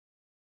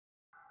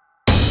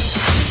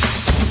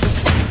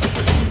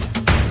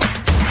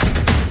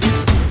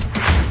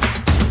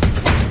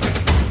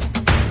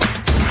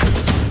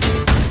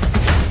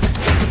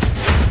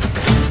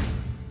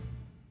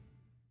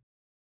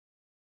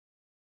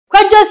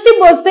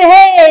Sibo say,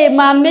 hey,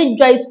 my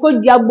major is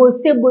called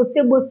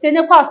Bose,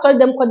 ne kwa sorry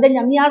them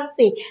kodenya me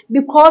say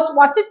because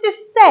what it is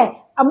say,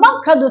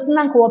 Amankrado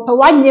sinanka wope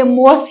wanye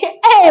mo say,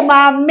 hey,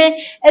 mame,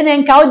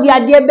 enenka odi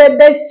ade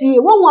bebe fie.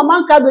 Won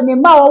Amankrado ne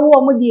ma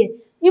wo mo de.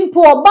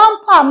 Impo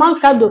bampa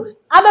Amankrado.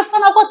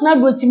 Abefana got na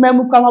go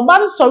timemu kwa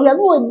bam sorry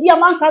no odi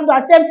Amankrado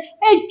atem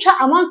etwa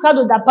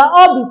Amankrado dapa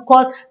all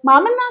because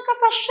mame na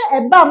kasa hwe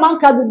eba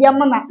Amankrado de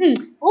amana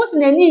wo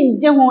sinani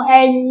nje ho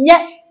enye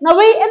na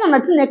we ena na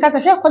tine kasa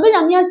hwe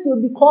kodenya me asio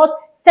because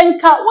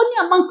senka woni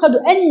Amankrado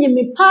enye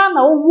me pa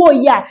na wo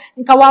ya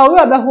nka wa we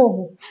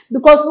obeho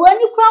because when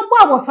you kwan bo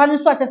abofa ne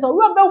so atese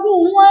we obeho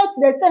ho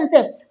to the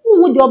sense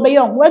hu de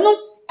obeyo we no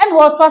ena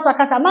wo to asa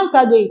kasa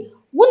Amankrado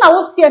Wuna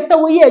wo sie se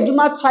wo ye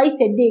adwuma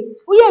twice a day.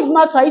 Wo ye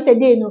adwuma twice a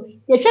day no.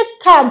 Ye hwe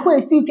car mpo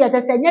esi fi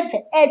atese nye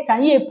fe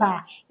airtime ye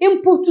pa.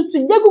 Input to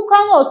degu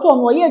kan o so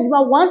no ye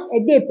adwuma once a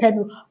day pe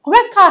no.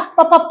 Correct cars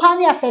papa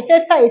pani afefe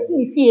esi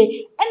ni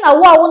fie. E na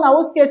wo a wona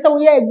wo sie se wo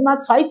ye adwuma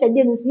twice a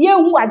day no. Ye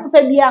hu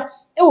adopa bia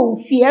e wo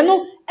fie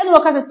no. E no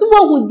ka se so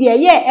wo hu de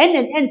ye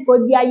NNN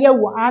for dia ye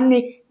wo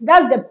ane.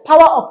 That's the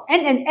power of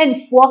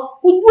NNN for.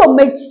 Udu o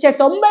mechiche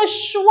so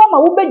mbehwa ma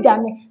wo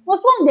bedane. No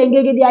so de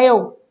ngege dia ye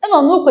wo.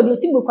 No no ko de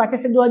sibo kwate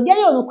se do dia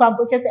yo no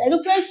kwampo che se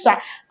enu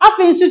kwesha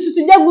afi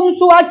institute de gu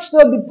nso a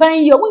chiro bi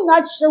pan yo wo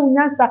na chiro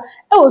nyansa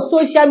e wo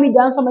social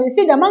media nso ma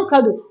se de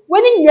Amankrado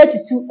woni nya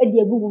tutu e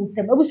de gu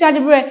nsem abusia de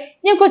bre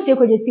nyenko tie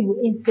ko de sibo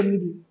ensem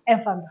ni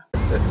enfamba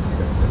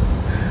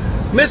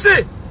me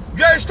se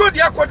gya isko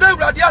dia koda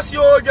urade ase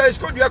o gya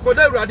isko dia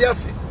koda urade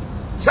ase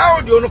sa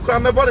audio no kra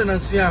me bone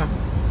nansia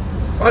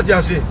what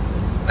ya say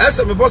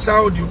ese me boss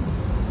audio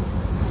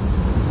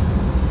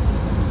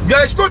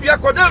gya isko dia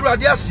koda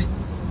urade ase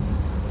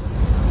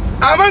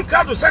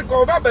Amankrado senka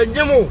oba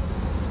banyemo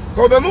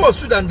ko be mo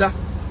Sudan da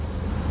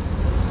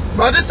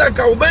ba de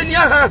senka obani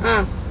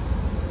ha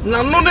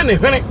na no ne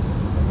hwene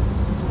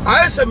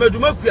ayese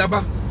meduma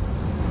kuaba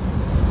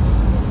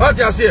what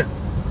you say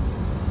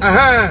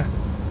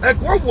e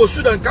ko wo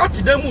Sudan ka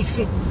ti da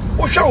musu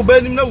wo hwa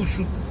obani na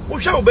usu wo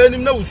hwa obani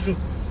na usu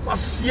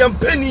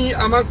wasiampani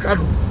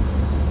Amankrado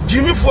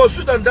Gyimifo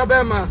Sudan da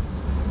be ma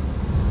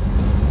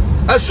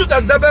a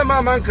Sudan da be ma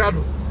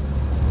Amankrado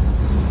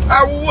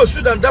awu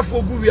Sudan da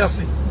fo gu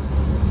wiase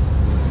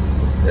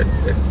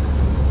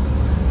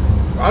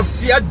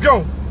asia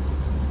John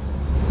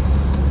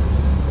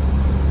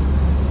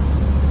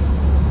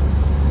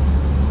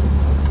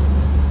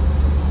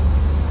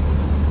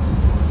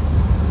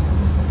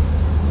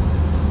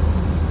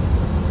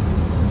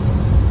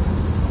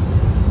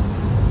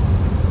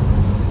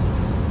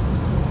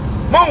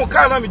Manu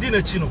kana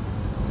midina chino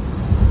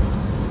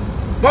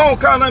Manu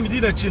kana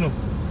midina chino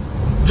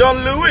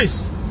John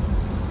Lewis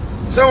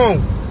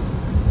Someone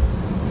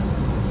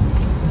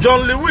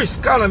John Lewis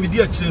kana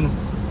media chino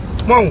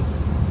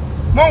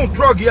Manu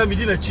drug ya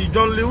medina chi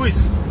John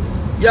Lewis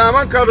ya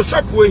Amankrado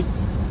shop way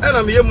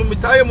ena me yemu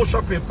mitaye mo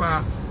shopping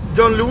pa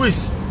John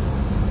Lewis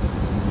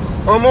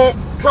omo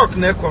truck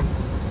na ekon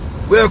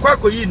we kwa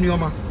koyi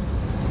nioma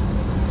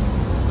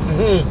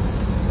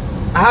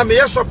aha me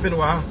ya shopping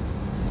wa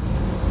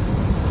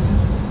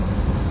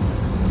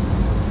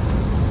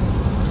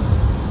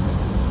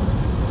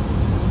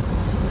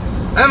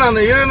ena na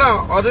yire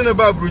na odene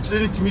ba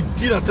bruchiri timi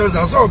di na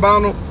tanza so ba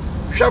no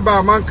hwaba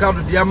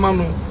Amankrado dia ma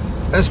no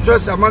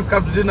stress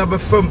Amankrado de na be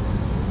fam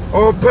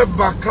o pe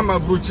ba kama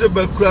bruchiri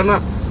ba kura na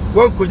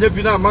won konya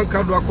bi na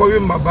Amankrado akowe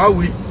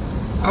mabawe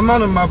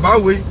amana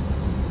mabawe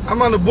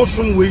amana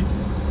bosum we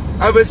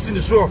abesi ni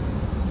so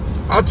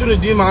atunu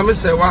di ma me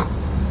sewa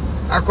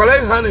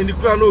akwala ha na ni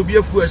kura na obi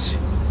afu achi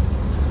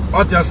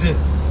o ti ase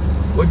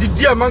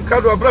odidi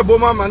Amankrado abrabo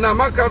mama na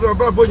Amankrado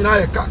abrabo nyina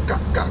ye ka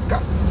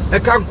e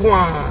kan ko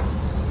a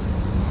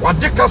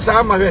wadeka sa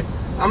amawe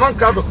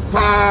Amankrado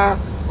pa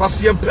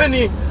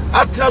kwasiampani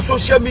atna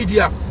social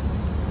media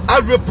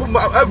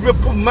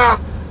avrepu ma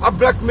a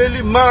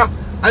blackmail ma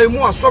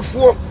aimu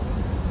asofo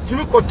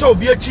timi kota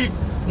obi achi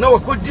na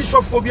wakodi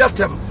sofo bi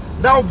atem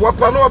na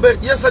oboapa na obe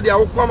yesa dia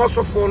wokoma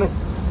sofo no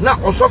na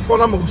osofo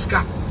na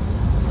mahuska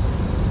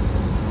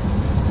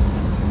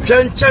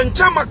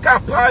chenchencha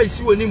makapa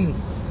isi wanimu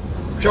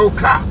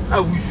hwauka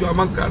awusu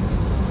Amankrado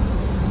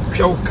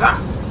hwauka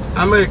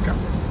America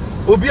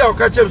obi a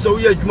okache so wo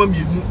ye adwuma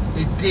mienu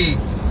ede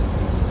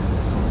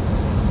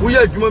wo ye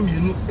adwuma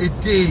mienu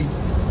ede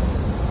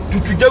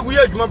tutuja wo ye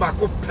adwuma ba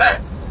ko pe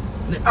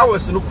ne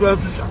hours no kura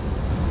susa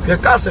hwe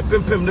ka se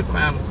pempem ne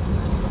kwan no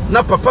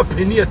na papa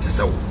peni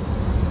etese wo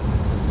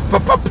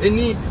papa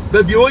peni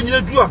ba bi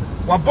onyina du a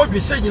wabodwe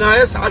se nyina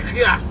ye sa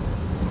hwe a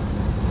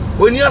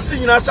oni ase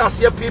nyina sha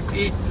ase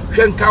pepe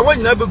hwe nka wa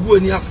nyina begu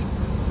oni ase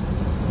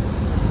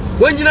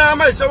wonyina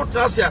ama se wo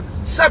trase a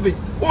sabe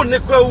o ne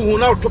kura wo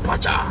na to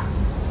pacha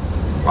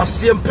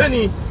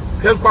wasiampani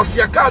hwe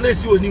nkwase aka na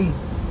esi onimu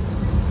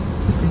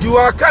ndi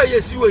wa ka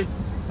yesi we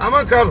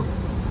Amankrado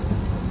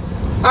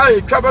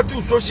ai twaba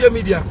tu social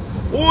media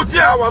uti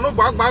awa no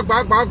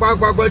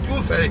gbagba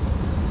tu fe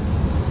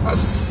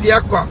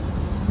asia kwa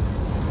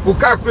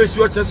buka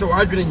kresi o chese wa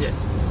adwene nye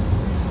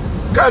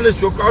ka na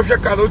si okwa hwe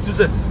ka na otu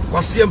se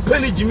kwase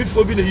mpani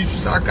Gyimifo bi na yisu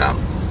saka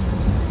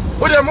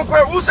o de mo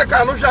kwa wo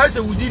saka no hwa ise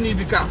wudi ni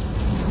bi ka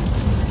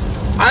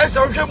ai se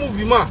wo hwe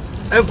movie ma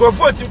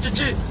enkrofo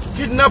timchichi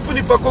kidnap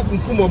ni pa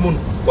kokunkum mo no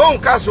won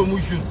ka so mu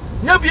isu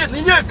nya bi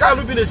ni nya ka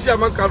no bi na si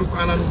Amankrado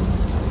kwana no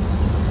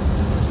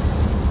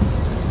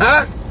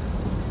ha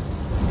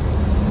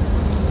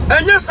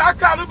enya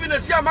saka no bi na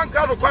si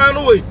Amankrado kwana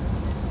no we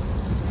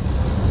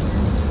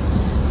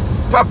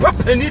papa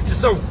penny ti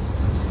so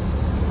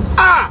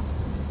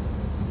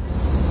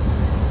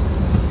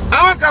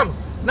Amankrado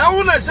na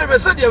una se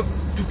de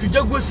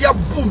tutujagwesi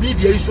abu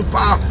media isu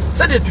pa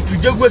se de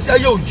tutujagwesi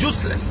ayo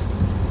useless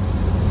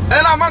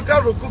and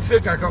Amankrado ku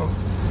fake account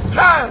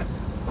ha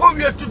ko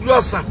wi tudu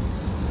asa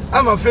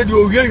ama fe de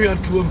owianwian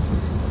tuom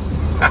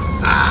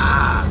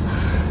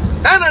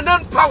and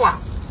then power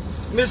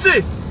me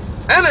say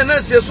and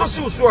then se so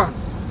si so a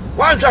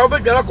wan twa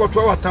obedwala koto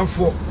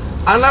watamfo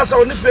anasa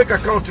oni fake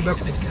account be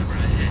ko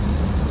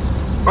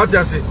what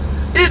you say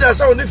either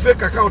say oni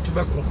fake account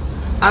be ko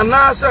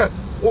anasa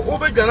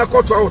obedwala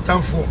koto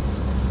watamfo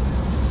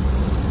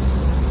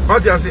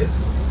what you say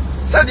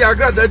said the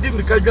agrada di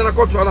mi ka dwala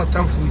koto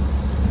watamfo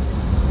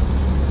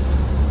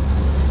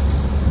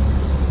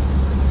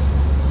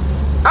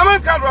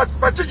Amankrado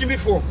pache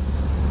Gyimifo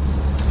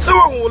say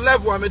we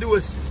level amedi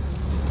wasi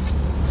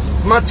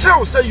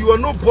Machel say you are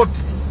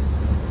nobody.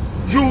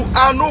 You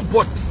are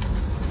nobody.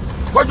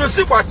 What you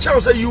see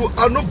Machel say you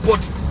are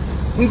nobody.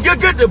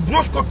 Ngege the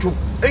broskoto.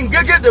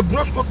 Ngege the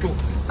broskoto.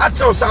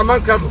 Achel say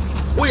Amankrado.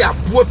 We are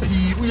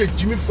Bopi. We are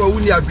Gyimifo.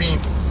 We are dream.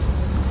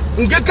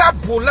 Ngege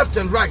bo left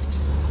and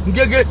right.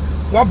 Ngege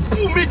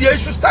wabu media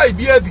issue style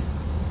BAB.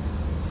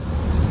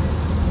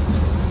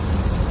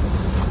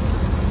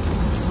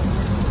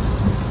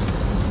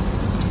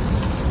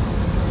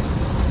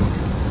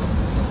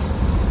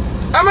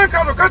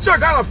 Amankrado catch a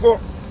Ghana for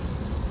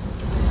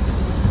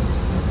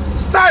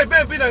style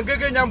baby and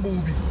Gege Nyambu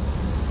ubi.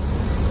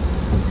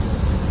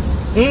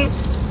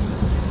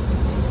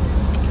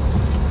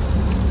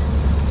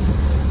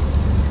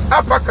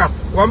 Uppercut,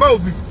 Wama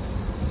ubi.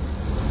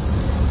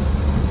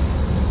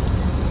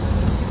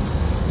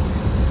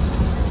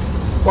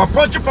 Wa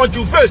punch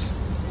you face.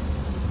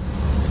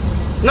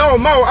 Now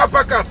Mao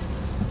uppercut.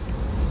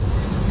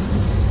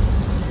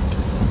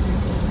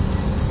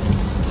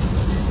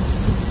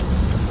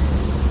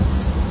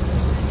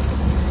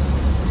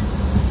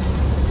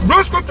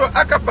 Broskoto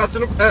akapat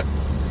no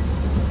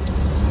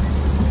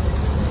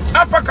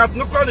apakat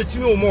no kwa de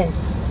timi o mo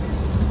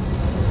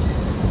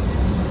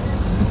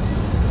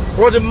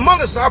o de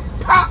money sa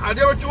pa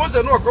ade o two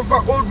se no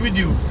akofa old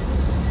video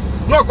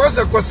no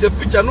akosa kwase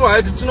picture no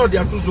edit no de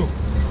atozo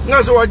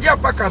na so waje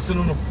apakat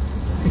no no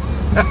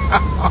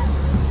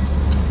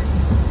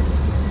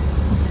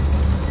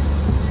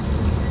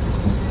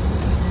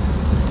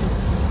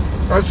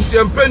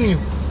champagne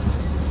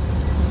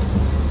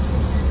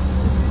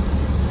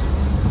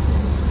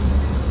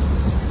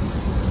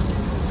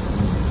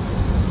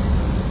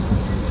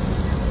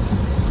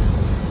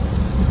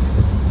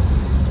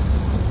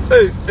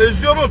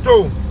Ezioro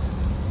to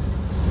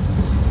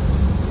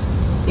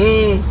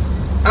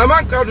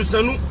Amankrado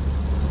sanu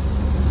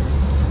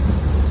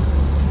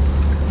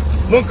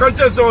mon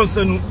kante so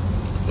sanu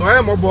no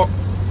ay mobo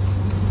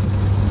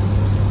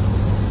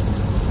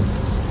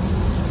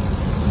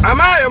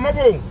amaye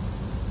mobo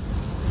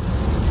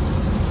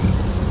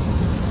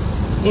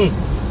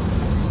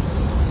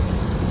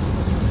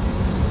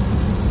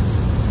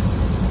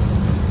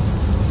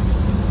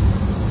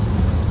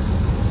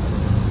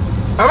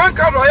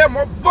Amankrado aye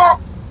mobo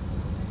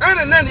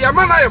enen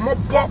yamana aye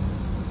mobo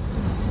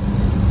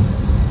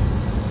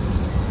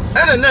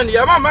enen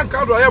yamama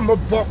Amankrado aye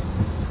mobo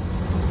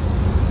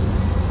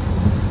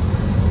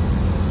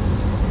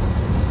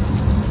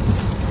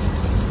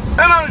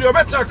enen yo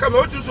beta kama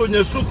otu so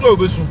nyesu klo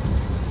obesu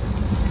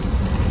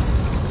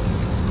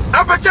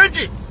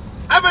abajanji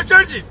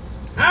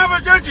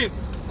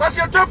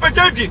kwasi to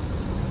abajanji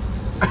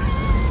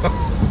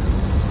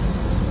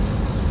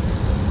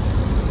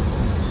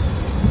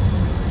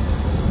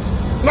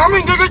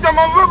Nami ngege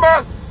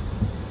jamavaba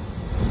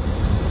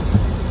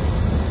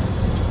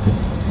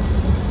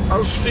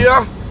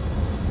Asia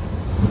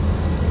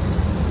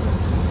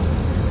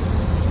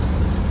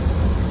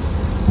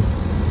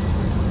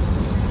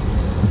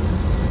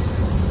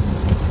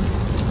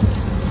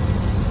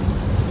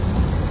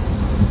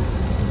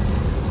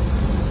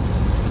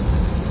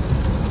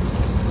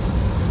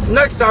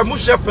Next time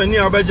musha penny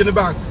abajene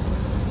back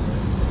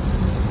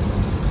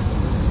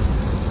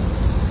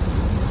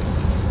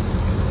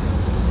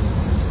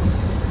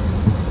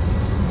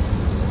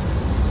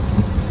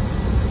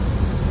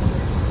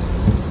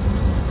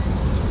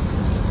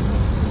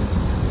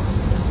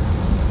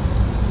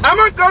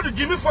Amankrado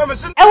Gyimifo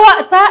mesin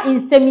ewa sa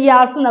insemi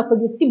ya so na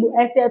kodosibu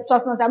ese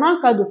trust na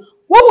Amankrado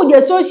wo mu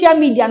de social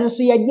media no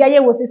so ye dia ye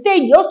wo se say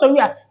di o so wi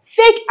a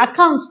fake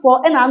accounts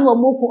for and anu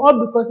omoku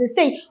all because they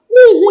say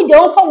who dey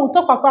on for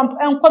talk kwamp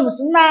enko no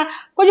so na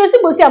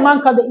kojosi bosi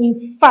Amankrado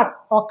in fact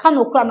or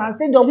kano kra na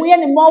say do hu ye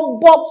ne mo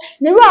bob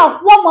ne ra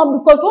afwo mo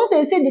because once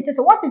they say they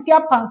say what it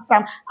happen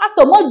sam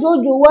aso mo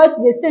jojo word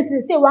to the state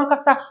say wan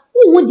kasa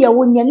who dey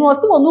wonya no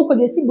so wonu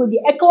kojosi bodi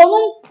e ka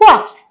wonu po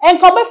a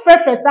enko be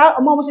fresh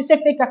omo mo hye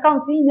fake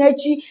accounts in na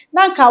chi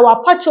na nka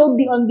wa pacho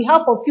be on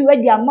behalf of you e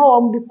dey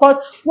ama because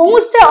wonu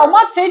say omo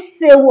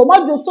tete wo mo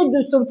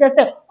joso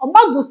say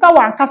omo do sa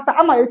wan kasa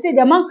ama they say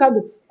the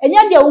Amankrado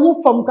enya dey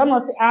hu from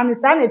kama say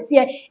anisa na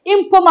tie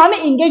impo ma me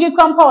engage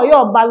kwampa o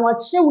yo ba no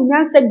che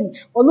wunyansa bi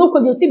onu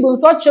kojosi bo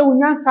so che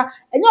wunyansa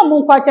enya omo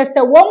nkwa che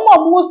say wo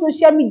mo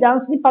social media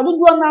nso nipa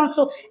dodo na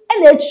nso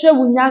e na che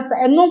wunyansa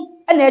eno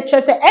na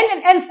etwe se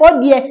NNN for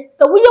die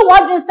so we you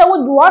wadwen se wo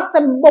do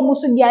asem bom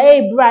so dia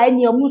e bra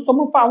ene omo so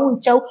mo fa ho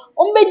nchew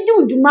o mbedi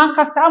uduma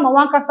nkasa ama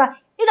wankasa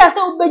ida se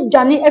wo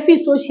bedwane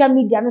afi social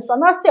media no so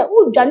na se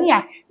udwane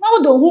a na wo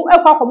do hu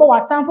ekwa kobo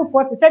watan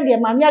fofo te se de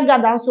mami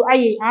agada nso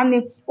aye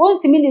ane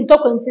wontimi ni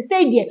toko nti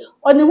se de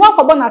oni hu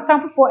akobo na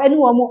tan fofo ene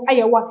wo mo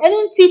aye wa ene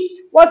nti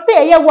wo se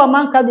eye wo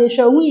Amankrado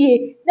hwe hu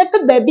ye na pe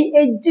baabi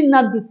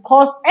ejina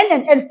because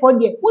NNN for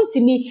die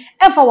wontimi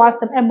emfa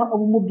wasem emma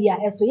omumu bia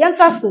eso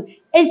yentra so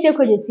enti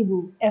kojosi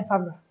bu emfa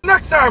bra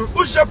next time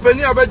usha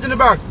pani abegine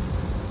back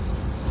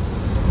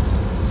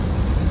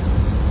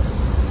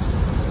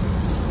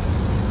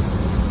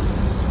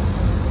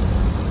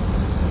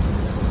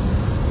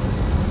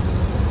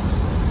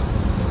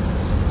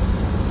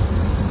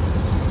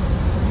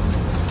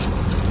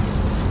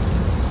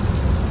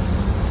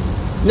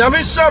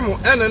Nyamishamu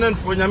NNN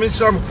fo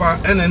nyamishamu pa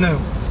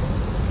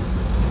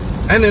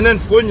NNN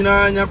fo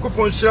nyina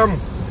nyakopon shamu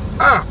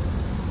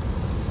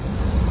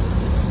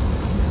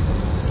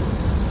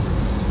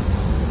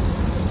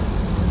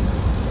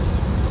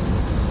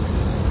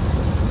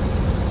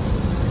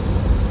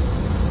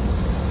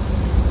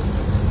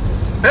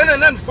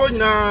NNN fo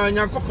nyina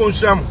nyakopon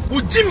shamu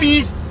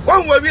ujimi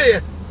wan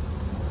wawie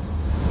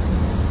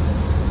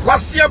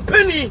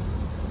kwasiampeni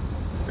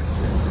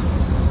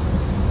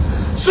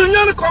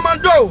Sunyan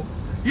commando,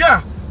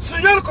 yeah,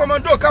 Sunyan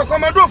commando, ka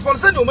commando for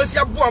send o mesi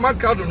abu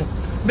Amankrado no.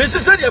 Me se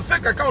say the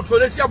fake account for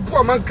lesi abu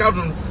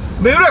Amankrado no.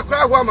 Me re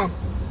kra ho am.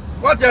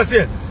 What you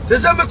say?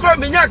 Se me kra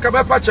me nya ka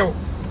be pa chew.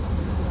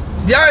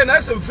 Dia na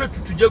se mfre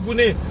tutujegu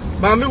ne,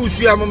 ma me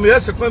wusu am me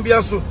se kwan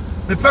bia so,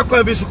 me pe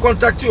kwan bi so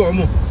contact o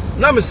mo.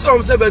 Na me se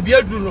o se ba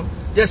bia du no.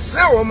 Ye se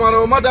o mo na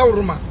o mada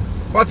uruma.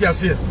 What you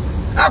say?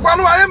 Akwa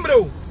no ayemre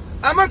o.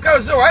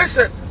 Amankrado se o ai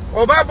se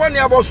oba boni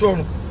aboso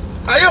no.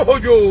 Aye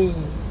hojo.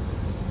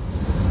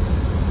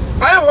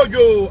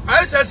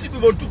 I say si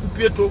bibo tuku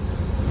pieto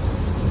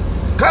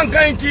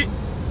kankanti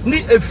ni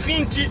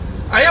efinti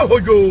aye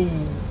hojo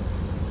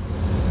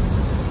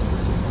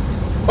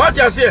what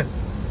you say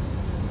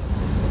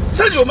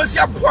said you must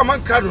abu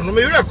Amankrado no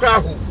me yure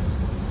kra ho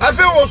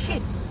afi osu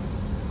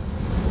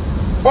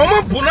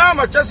omo buna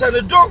ma chese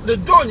the door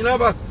nyina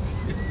ba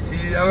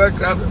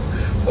Amankrado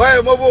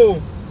why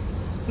mobo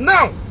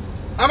now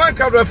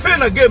Amankrado afi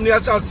na game ni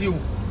acha si o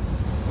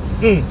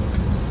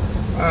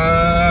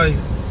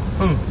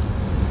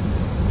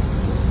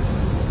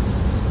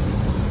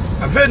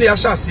Aveni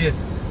ashase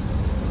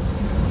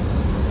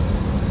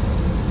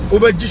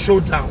obeji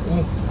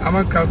showdown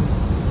Amankrado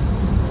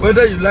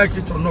whether you like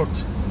it or not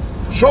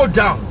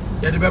showdown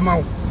ya de be ma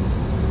wo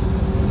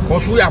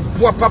koso ya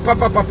boa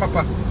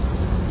papa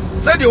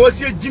say the was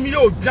here Gyimi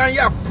o dwan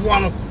ya boa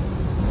no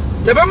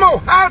ya be ma wo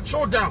hard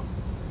showdown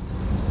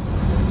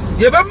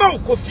ya be ma wo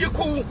Kofi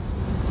ko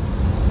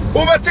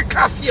obete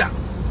kafia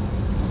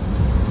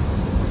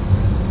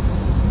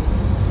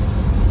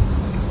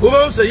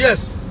Oba say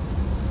yes.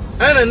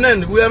 And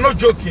then we are not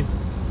joking.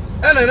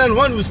 And then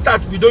when we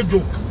start, we don't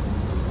joke.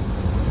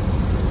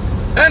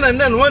 And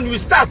then when we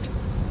start,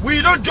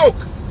 we don't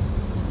joke.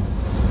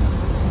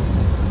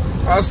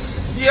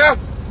 Asia.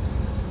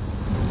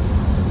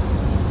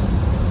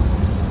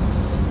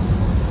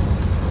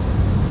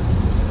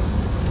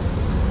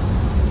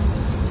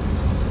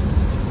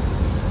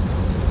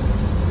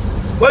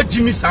 What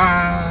Gyimi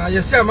sa?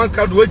 You say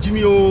Amankrado what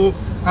Gyimi o?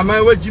 Am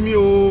I what Gyimi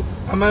o?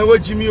 Am I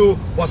what Gyimi o?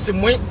 Was it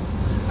moi?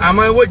 Am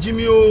I what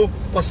Gyimi o?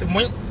 Was it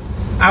moi?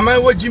 Am I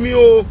what Gyimi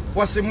o?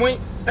 Was it moi?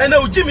 And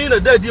now Gyimi na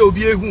daddy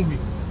obi ehun wi.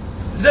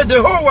 Say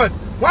the whole world.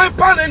 Why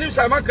pan any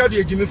Amankrado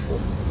e Gyimifo?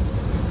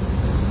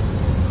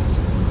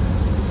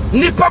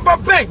 Ni papa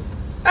ben.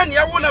 And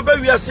ya wona ba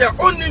wi ase a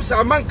onim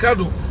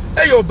Amankrado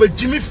e yo ba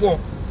Gyimifo.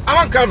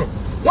 Amankrado.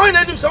 Why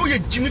na nim say wo ye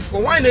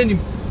Gyimifo? Why na nim?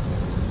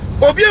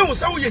 Obi ehun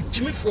say wo ye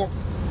Gyimifo.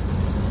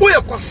 Wo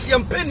ye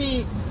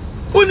kwasiampani.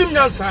 Onim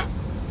nyansa.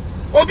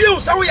 Obi ehun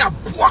say wo ye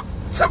aboa.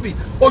 Sabi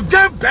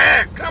odwan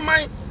be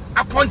kraman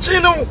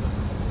aponche no.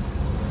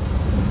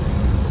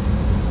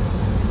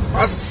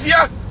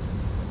 Asia.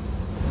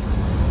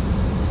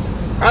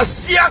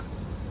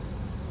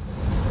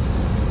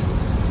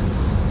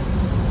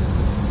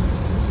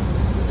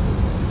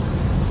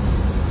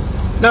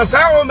 Now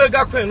say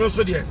omega queen no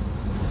so there.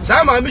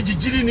 Say ma me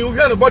gigiri ni wo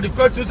hwe no body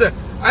cloth say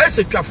I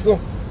say twafo.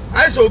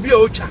 I say obi a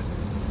ocha.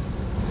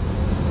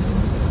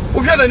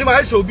 Uhwe na nima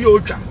ayese obi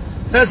otwa.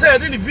 Na say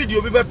dey the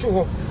video bi beto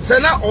ho. Say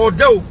na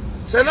order,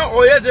 say na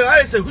oye dey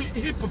ayese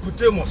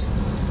hippopotamus.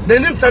 Na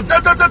nim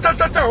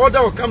ta order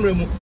o camera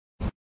mu.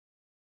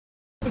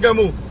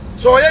 Ngamo.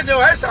 So oye dey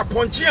ayese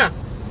aponche a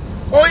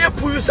oye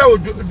puyu say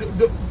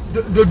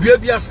do dua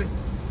bi ase.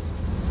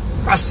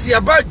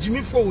 Asiaba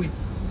Gyimifo we.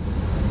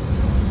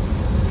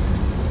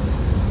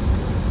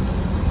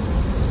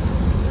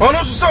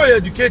 Ono so say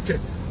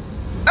educated.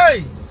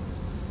 Hey.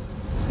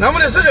 Na mo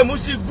dey say the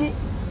music gu.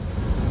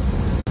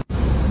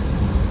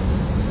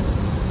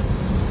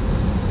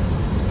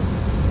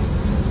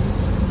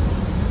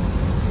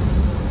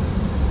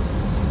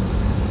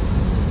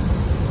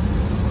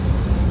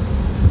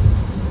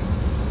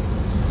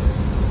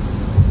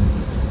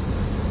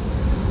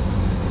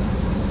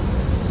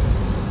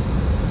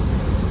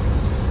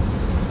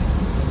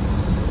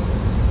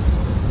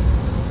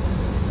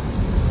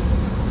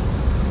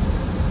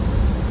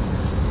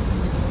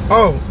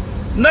 Oh,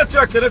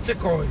 network no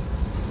ethical.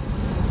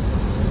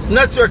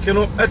 Network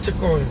no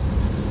ethical.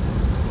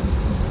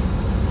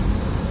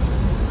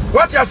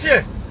 What you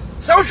say?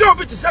 So show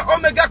bit say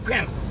Omega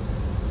Queen.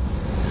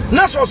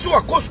 Na so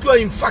a school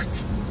in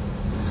fact.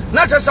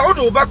 Na just how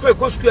do back we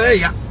school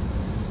ya.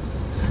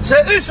 Say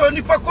if so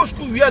nipa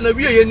school we na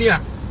we ye ni a.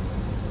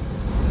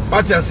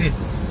 What you say?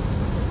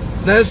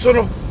 Na so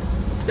no.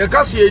 Ye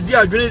ka se edi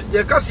adwene,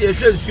 ye ka se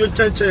ehwe nsuo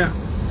nchenchen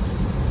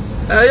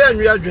a. Ya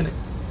nwi adwene.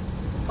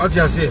 What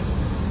you say?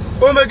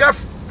 Omega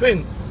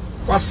Queen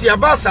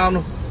kwasiaba sa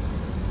no.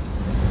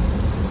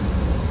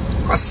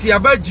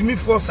 Kwasiaba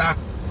Gyimifo sa.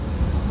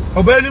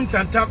 Obanim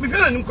tantam. Me hwe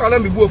nanim kwala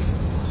me buofu.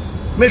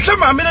 Me hwe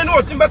ma me ne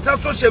otimbeta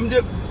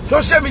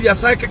social media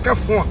sai keka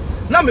fo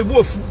na me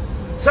buofu.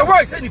 Say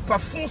why say ni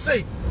pafun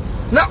say.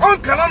 Na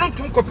on kana no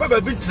tum kopa ba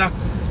bi ntina.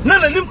 Na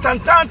nanim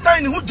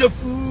tantan ni hu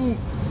jefu.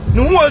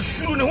 Ni hu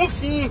asuru ni hu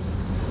fi.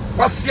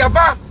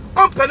 Kwasiaba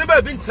on pane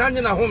ba bi ntina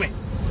nye na home.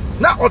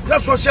 Na otra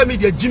social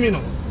media Gyimi no.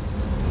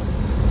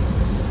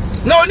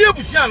 Na oni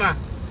ebusuana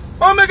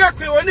Omega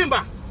Queen oni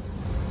mba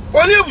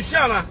oni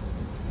ebusuana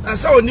na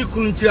sa oni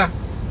kunu ntira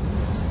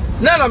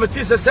na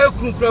meti se sa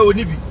kunu kura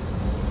oni bi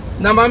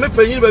na ma me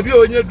panyin ba bi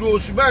onye du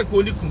osuban ko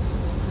oni kunu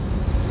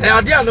e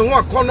ade ane ho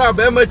akono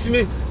aba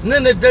matimi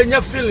ne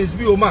danya feelings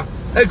bi o ma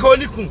e ka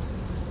oni kunu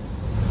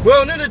we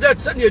oni ne that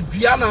se ne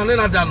dua na ne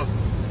na da no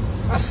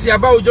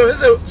asiaba ojo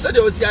se de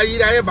osi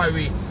ayira aye ba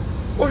we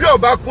o hwe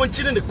oba ko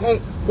nchiri ne kon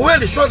we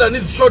le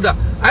shoulder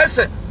I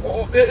say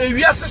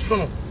wi ase so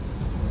no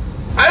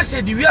I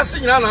said the real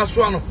thing na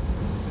so ano.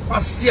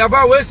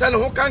 Asiaba we say ne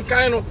ho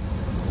kankan no.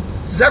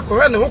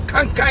 Zakore ne ho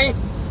kankan.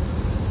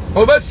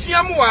 Oba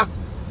fiamu a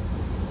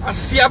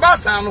asiaba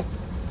sa no.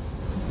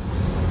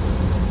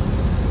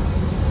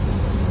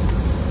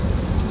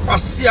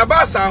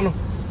 Asiaba sa no.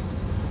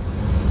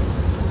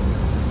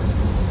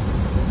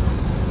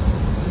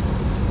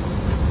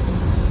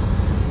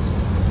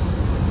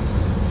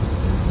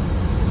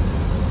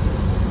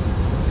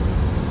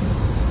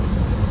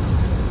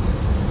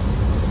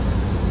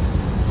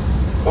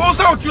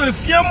 So to a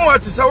few more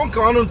to say on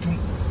Kawantum.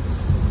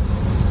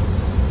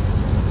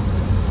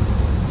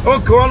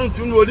 On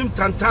Kawantum would him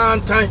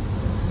tantan time.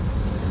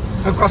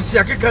 And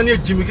Kasiaka can hear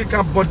Jimmy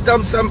can but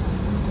damn some.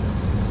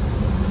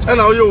 And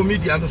now your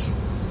media no so.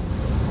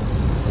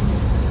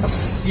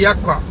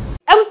 Asiakwa.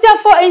 Apst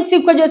Antwi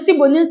kwajosi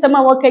bonin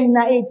sama wakan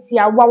na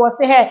etia wa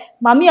wose he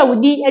mama ya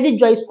wudi edi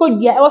Joyce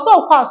kodua e was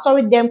all kwa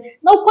sorry them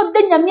na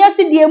ukoda nyame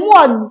ase de emu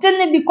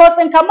odene because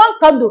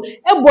Amankrado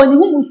e boni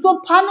hu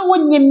muso pa na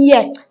wonyem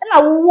ye na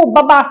wo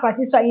baba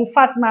afasi so in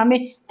fact mama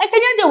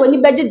ekanya de woni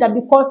beje da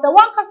because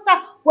wan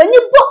kasa woni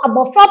bo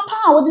abofra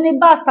pa wo de ne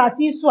ba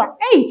asasi so a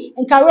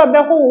nka ro be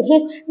ho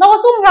na wo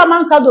so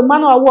Amankrado ma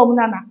na wo mu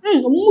nana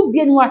mu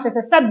bie ni wa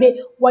chese sabe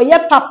wo ye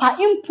papa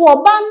impo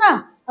oba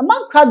na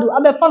Amankrado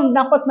abefan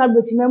na kwatna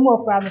betimemu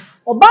okra no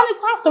oba ni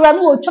kwa so ra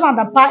no wo twa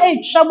na pa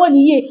twabo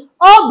ni ye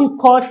all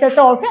because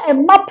say o fe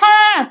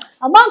emapa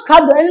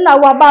Amankrado en na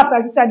wa ba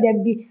asasi so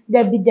debi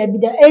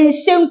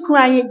enhyen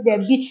kran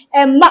debi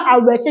emma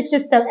awecheche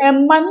sel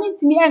emma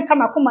nitimi enka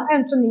makoma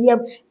ento ne yem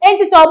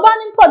enti se oba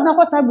ni pod na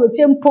kwatna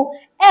betimpo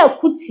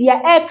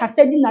kutia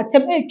kasa di na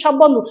tem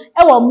twabo no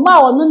wo ma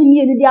ono ni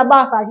mi ni di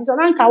aba asasi so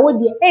na nka wo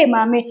de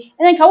maame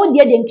nka wo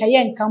de nka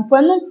ye nka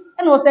mpo no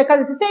and was a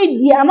case say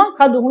the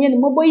Amankrado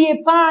when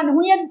moboye pan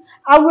when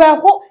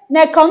aweho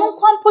na kanu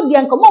kwampo de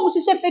nka mo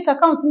hye fake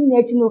accounts ni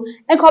na no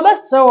nka be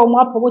so mo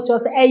apomo cho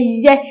say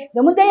eye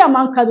the mo dey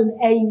Amankrado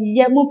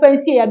eye mo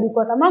fancy ya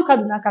because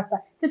Amankrado na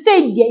kasa to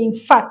say the in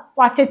fact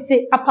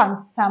watete apan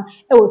sam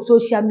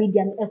social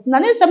media na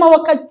ne nsema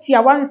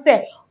wakatia wan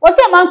say o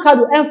say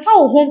Amankrado emfa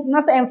wo ho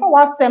na say emfa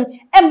wasem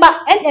emba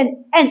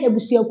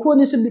ebusuakuo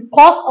ni so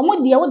because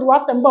omo de wo de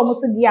wasem ba omo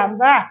so de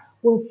ambra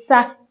wo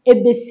sa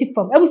ebesi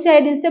from Apst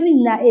Antwi nsem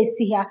ni na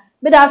esi ha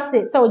be da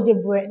say so de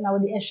bre na wo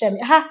de ehwe me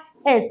ha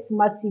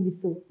Smart TV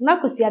so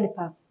na kosi ade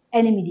pa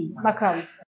enemy di makram